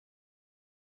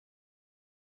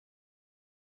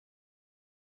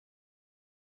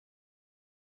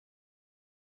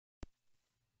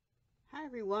Hi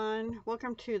everyone,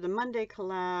 welcome to the Monday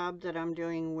collab that I'm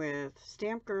doing with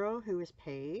Stmpgrl, who is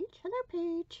Paige. Hello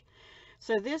Paige.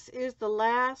 So this is the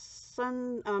last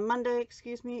Monday,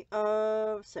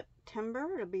 of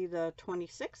September. It'll be the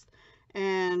 26th,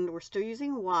 and we're still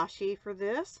using washi for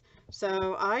this.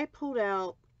 So I pulled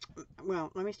out,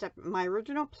 well, let me step. My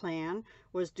original plan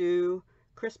was do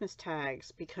Christmas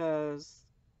tags because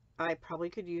I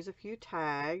probably could use a few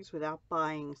tags without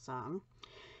buying some.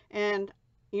 And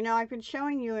you know, I've been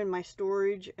showing you in my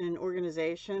storage and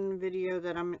organization video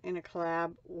that I'm in a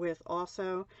collab with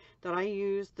also that I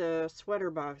use the sweater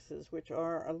boxes, which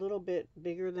are a little bit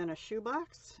bigger than a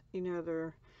shoebox. You know,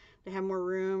 they have more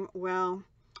room. Well,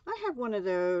 I have one of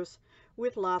those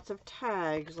with lots of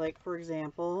tags, like for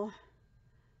example,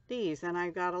 these. And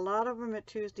I got a lot of them at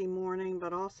Tuesday morning,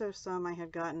 but also some I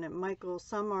had gotten at Michael's.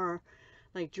 Some are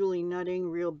like Julie Nutting,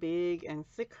 real big and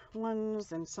thick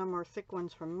ones, and some are thick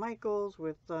ones from Michael's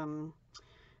with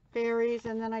fairies,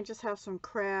 and then I just have some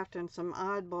craft and some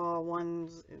oddball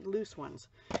ones, loose ones.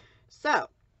 So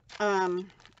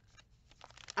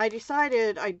I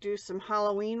decided I'd do some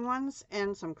Halloween ones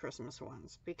and some Christmas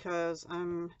ones because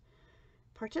I'm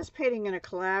participating in a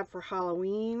collab for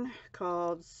Halloween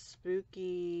called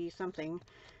Spooky Something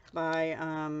by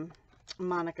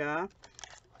Monica.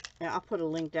 I'll put a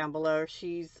link down below.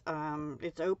 She's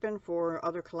it's open for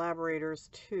other collaborators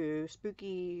too.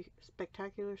 Spooky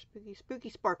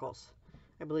Sparkles,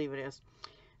 I believe it is.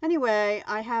 Anyway,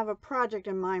 I have a project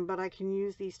in mind, but I can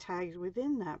use these tags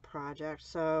within that project.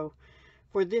 So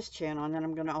for this channel, and then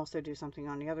I'm going to also do something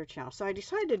on the other channel. So I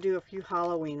decided to do a few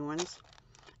Halloween ones,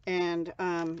 and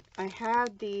I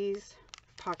had these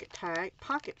pocket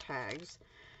tags.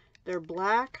 They're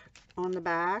black on the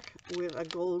back with a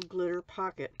gold glitter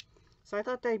pocket. So I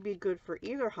thought they'd be good for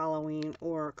either Halloween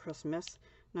or Christmas.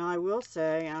 Now I will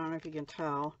say, I don't know if you can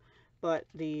tell, but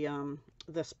the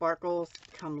sparkles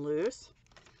come loose.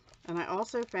 And I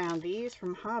also found these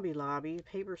from Hobby Lobby,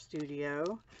 Paper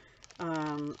Studio.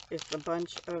 It's a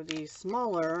bunch of these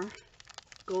smaller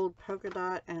gold polka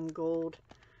dot and gold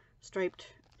striped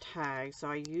tags. So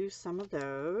I used some of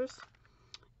those.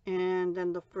 And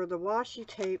then for the washi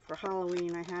tape for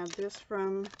Halloween, I had this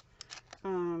from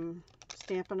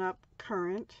Stampin' Up!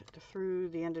 Current through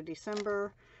the end of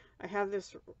December. I have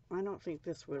this, I don't think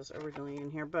this was originally in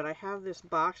here, but I have this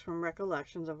box from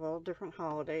Recollections of all different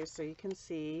holidays, so you can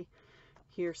see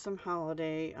here's some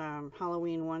holiday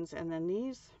Halloween ones, and then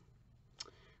these,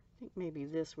 I think maybe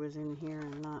this was in here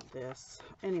and not this.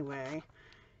 Anyway,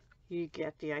 you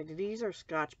get the idea. These are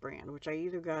Scotch brand, which I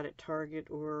either got at Target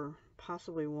or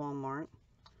possibly Walmart.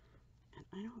 And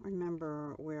I don't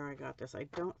remember where I got this. I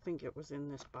don't think it was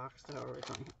in this box though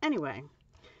originally. Anyway,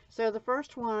 so the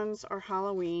first ones are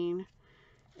Halloween,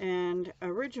 and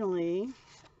originally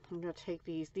I'm going to take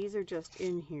these. These are just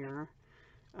in here,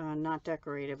 not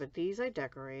decorated, but these I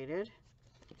decorated,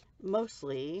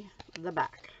 mostly the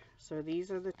back. So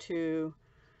these are the two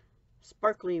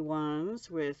sparkly ones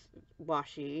with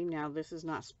washi. Now this is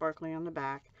not sparkly on the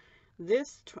back.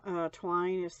 This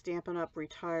twine is Stampin' Up!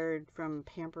 Retired from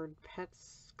Pampered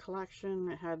Pets collection.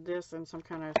 It had this and some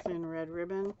kind of thin red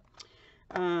ribbon.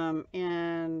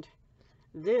 And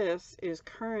this is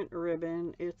current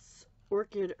ribbon. It's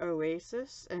Orchid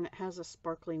Oasis, and it has a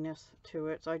sparkliness to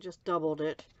it. So I just doubled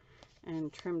it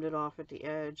and trimmed it off at the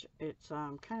edge. It's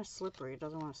kind of slippery. It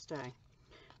doesn't want to stay.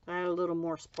 I had a little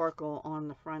more sparkle on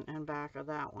the front and back of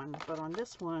that one. But on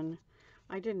this one,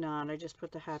 I did not. I just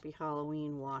put the Happy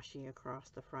Halloween washi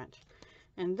across the front.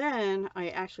 And then I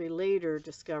actually later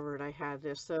discovered I had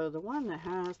this. So the one that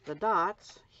has the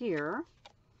dots here,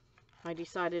 I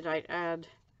decided I'd add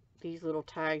these little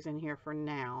tags in here for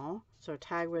now. So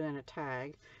tag within a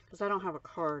tag, because I don't have a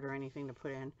card or anything to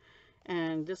put in.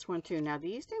 And this one too. Now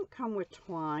these didn't come with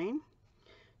twine.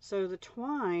 So the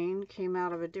twine came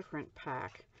out of a different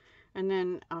pack. And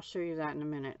then I'll show you that in a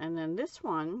minute. And then this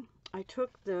one, I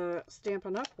took the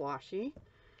Stampin' Up! Washi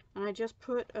and I just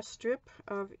put a strip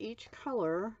of each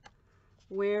color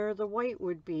where the white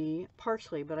would be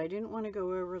partially, but I didn't want to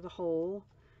go over the whole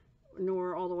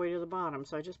nor all the way to the bottom,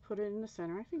 so I just put it in the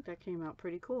center. I think that came out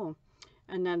pretty cool.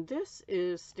 And then this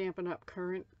is Stampin' Up!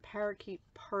 Current Parakeet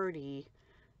Party.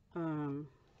 Let me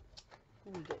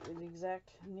get the exact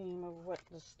name of what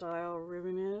the style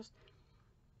ribbon is.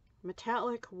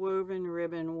 Metallic woven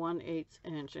ribbon 1/8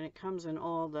 inch, and it comes in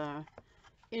all the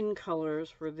in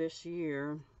colors for this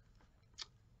year,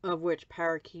 of which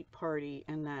Parakeet Party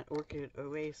and that Orchid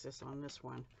Oasis on this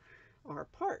one are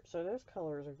part. So those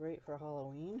colors are great for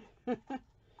Halloween.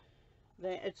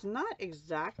 It's not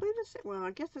exactly the same. Well, I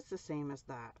guess it's the same as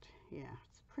that. Yeah,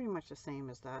 it's pretty much the same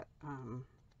as that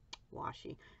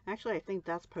washi. Actually, I think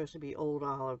that's supposed to be Old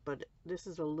Olive, but this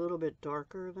is a little bit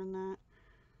darker than that,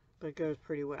 but it goes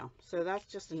pretty well. So that's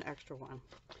just an extra one.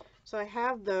 So I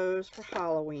have those for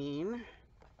Halloween.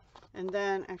 And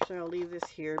then, actually, I'll leave this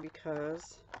here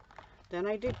because then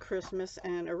I did Christmas,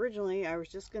 and originally I was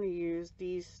just going to use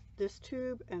this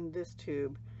tube and this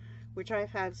tube, which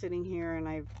I've had sitting here, and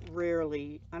I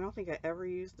don't think I ever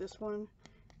used this one,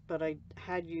 but I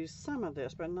had used some of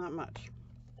this, but not much.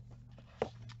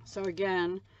 So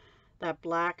again, that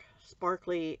black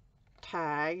sparkly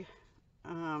tag,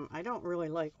 I don't really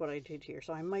like what I did here,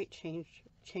 so I might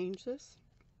change this.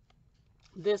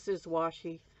 This is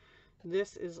washi.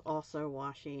 This is also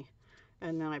washi.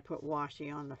 And then I put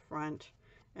washi on the front.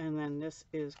 And then this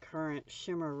is current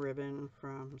shimmer ribbon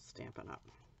from Stampin' Up,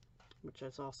 which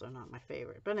is also not my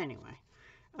favorite. But anyway,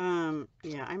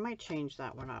 yeah, I might change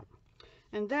that one up.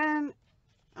 And then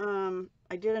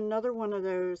I did another one of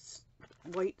those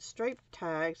white striped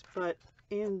tags, but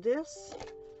in this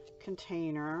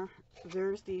container,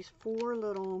 there's these 4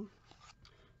 little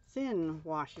thin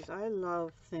washies. I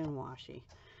love thin washi.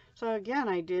 So again,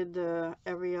 I did the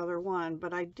every other one,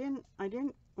 but I didn't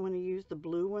want to use the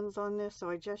blue ones on this, so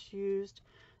I just used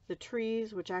the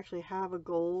trees, which actually have a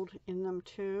gold in them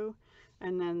too,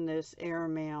 and then this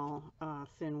airmail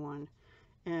thin one,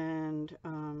 and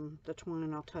the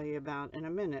twine I'll tell you about in a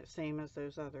minute, same as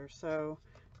those others. So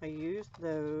I used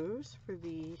those for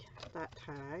that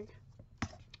tag,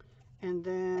 and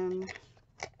then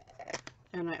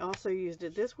I also used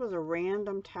it. This was a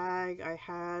random tag I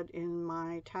had in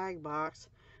my tag box,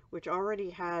 which already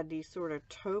had these sort of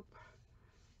taupe,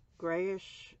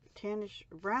 grayish, tannish,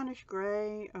 brownish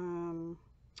gray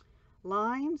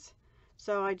lines.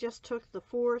 So I just took the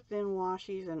 4 thin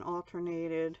washies and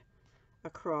alternated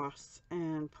across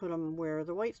and put them where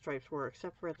the white stripes were,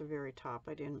 except for at the very top.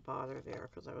 I didn't bother there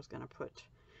because I was going to put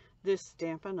this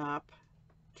Stampin' Up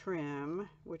trim,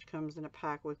 which comes in a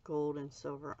pack with gold and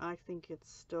silver. I think it's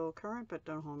still current, but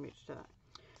don't hold me to that.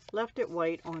 Left it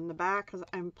white on the back because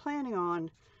I'm planning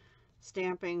on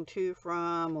stamping To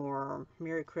From or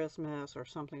Merry Christmas or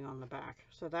something on the back.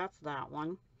 So that's that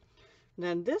one.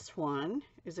 Then this one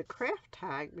is a craft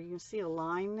tag, but you can see a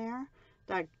line there.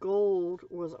 That gold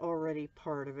was already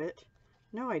part of it.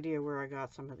 No idea where I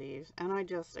got some of these. And I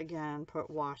just, again, put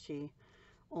washi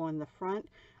on the front.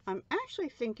 I'm actually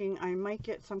thinking I might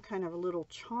get some kind of a little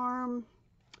charm.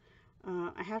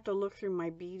 I have to look through my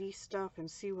beady stuff and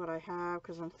see what I have,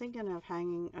 because I'm thinking of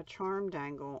hanging a charm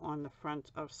dangle on the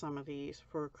front of some of these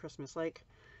for Christmas, like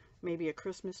maybe a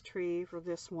Christmas tree for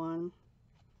this one,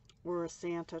 or a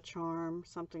Santa charm,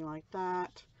 something like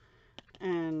that,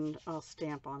 and I'll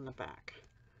stamp on the back.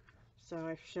 So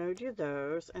I showed you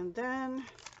those, and then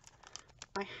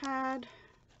I had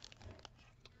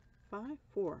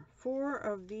four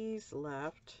of these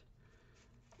left.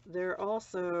 They're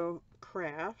also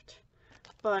craft,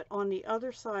 but on the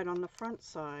other side, on the front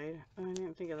side, I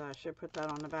didn't think of that, I should put that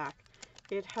on the back.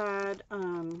 It had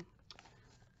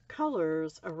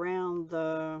colors around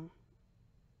the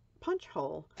punch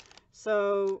hole.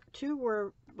 So 2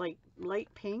 were like light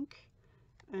pink,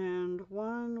 and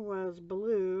 1 was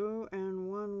blue,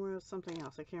 and 1 was something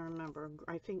else. I can't remember.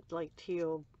 I think like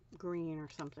teal green or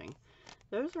something.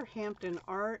 Those are Hampton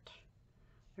Art.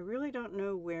 I really don't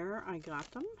know where I got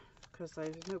them because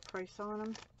there's no price on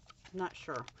them. Not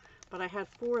sure. But I had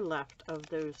 4 left of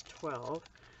those 12.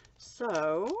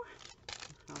 So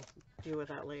I'll deal with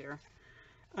that later.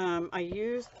 I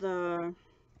used the,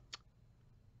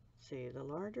 the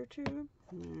larger tube.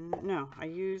 No, I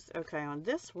used, okay, on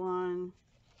this one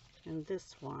and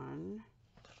this one,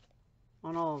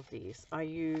 on all of these, I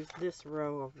used this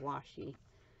row of washi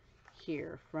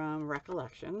here from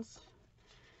Recollections.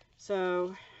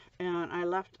 So, and I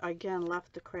left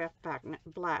the craft back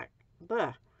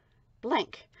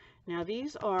blank. Now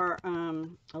these are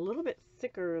a little bit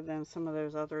thicker than some of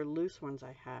those other loose ones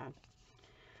I had,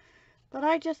 but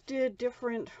I just did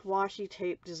different washi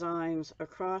tape designs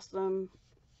across them.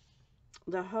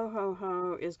 The ho ho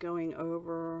ho is going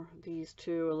over these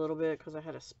 2 a little bit because I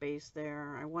had a space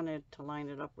there. I wanted to line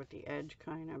it up with the edge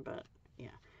kind of, but yeah.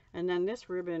 And then this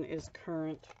ribbon is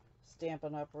current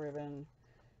Stampin' Up ribbon,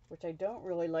 which I don't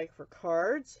really like for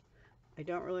cards. I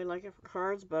don't really like it for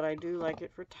cards, but I do like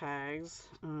it for tags.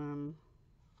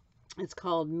 It's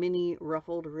called Mini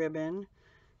Ruffled Ribbon,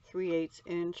 3/8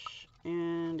 inch,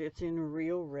 and it's in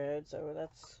real red, so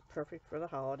that's perfect for the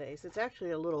holidays. It's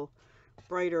actually a little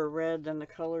brighter red than the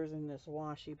colors in this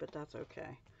washi, but that's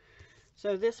okay.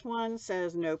 So this one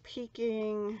says no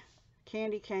peeking,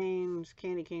 candy cane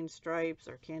stripes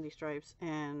or candy stripes,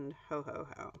 and ho ho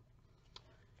ho.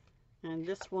 And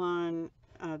this one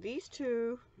these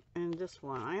two and this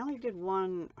one. I only did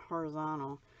one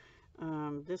horizontal.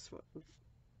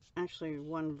 Actually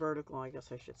one vertical, I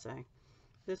guess I should say.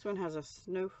 This one has a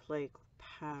snowflake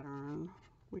pattern,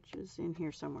 which is in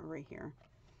here somewhere, right here.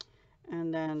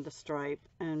 And then the stripe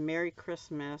and Merry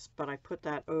Christmas, but I put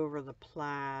that over the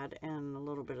plaid and a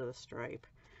little bit of the stripe.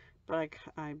 But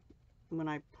when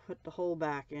I put the whole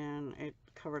back in, it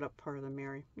covered up part of the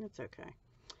Merry. It's okay.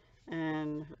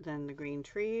 And then the green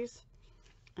trees.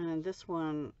 And this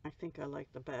one, I think I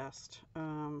like the best.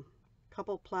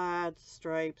 Couple plaids,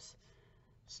 stripes,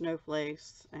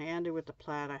 snowflakes. I ended with the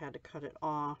plaid. I had to cut it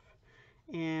off.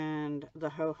 And the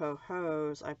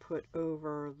ho-ho-hos I put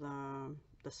over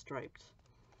the stripes.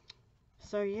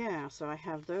 So yeah, so I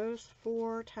have those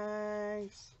 4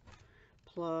 tags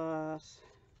plus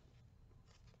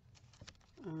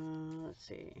let's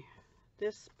see,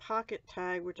 this pocket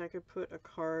tag, which I could put a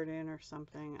card in or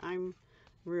something. I'm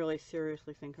really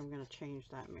seriously think I'm going to change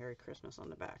that Merry Christmas on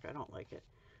the back. I don't like it.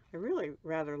 I really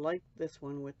rather like this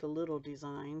one with the little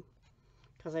design,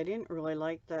 because I didn't really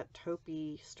like that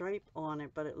taupey stripe on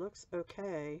it, but it looks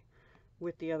okay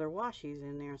with the other washies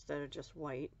in there instead of just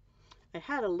white. I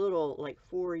had a little like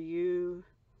for you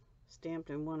stamped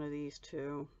in one of these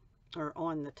two, or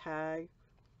on the tag.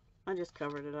 I just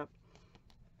covered it up.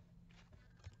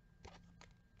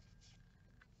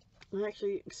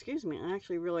 Actually, excuse me, I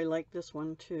actually really like this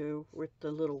one too, with the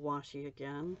little washi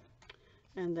again.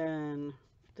 And then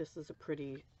this is a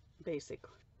pretty basic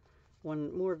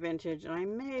one, more vintage, and I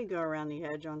may go around the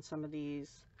edge on some of these,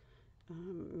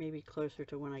 maybe closer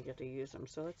to when I get to use them.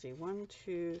 So let's see, 1,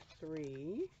 2,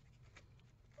 3,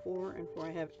 4, and 4.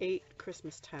 I have 8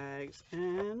 Christmas tags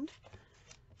and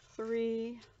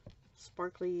 3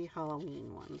 sparkly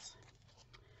Halloween ones.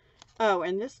 Oh,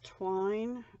 and this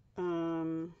twine,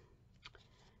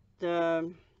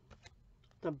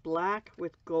 the black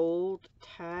with gold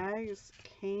tags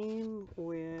came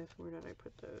with, where did I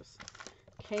put those?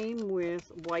 Came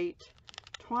with white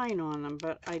twine on them,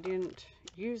 but I didn't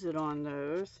use it on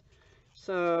those.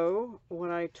 So what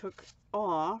I took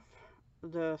off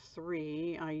the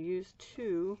 3, I used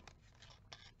 2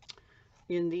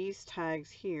 in these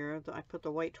tags here. I put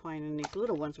the white twine in these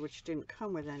little ones, which didn't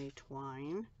come with any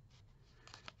twine.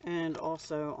 And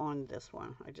also on this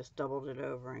one, I just doubled it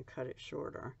over and cut it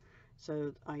shorter.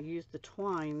 So I used the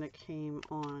twine that came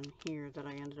on here that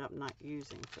I ended up not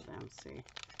using for them. See,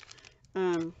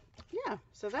 yeah,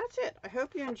 so that's it. I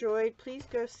hope you enjoyed. Please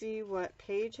go see what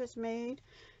Paige has made.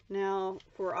 Now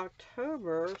for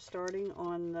October, starting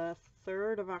on the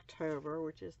 3rd of October,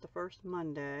 which is the first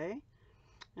Monday,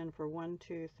 and for 1,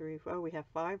 2, 3, 4, oh, we have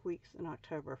 5 weeks in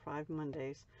October, 5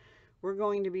 Mondays. We're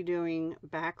going to be doing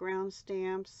background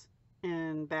stamps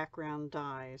and background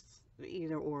dies,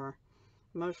 either or.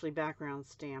 Mostly background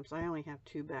stamps. I only have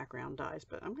 2 background dies,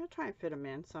 but I'm going to try and fit them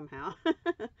in somehow.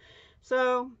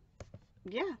 So,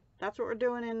 yeah, that's what we're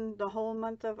doing in the whole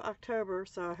month of October.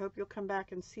 So I hope you'll come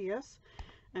back and see us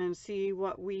and see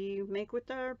what we make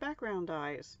with our background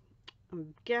dies.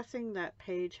 I'm guessing that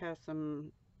Paige has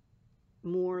some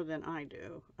more than I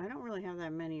do. I don't really have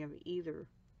that many of either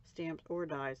stamps or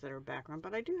dies that are background,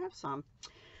 but I do have some.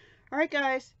 All right,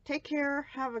 guys, take care,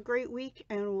 have a great week,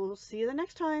 and we'll see you the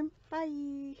next time.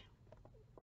 Bye.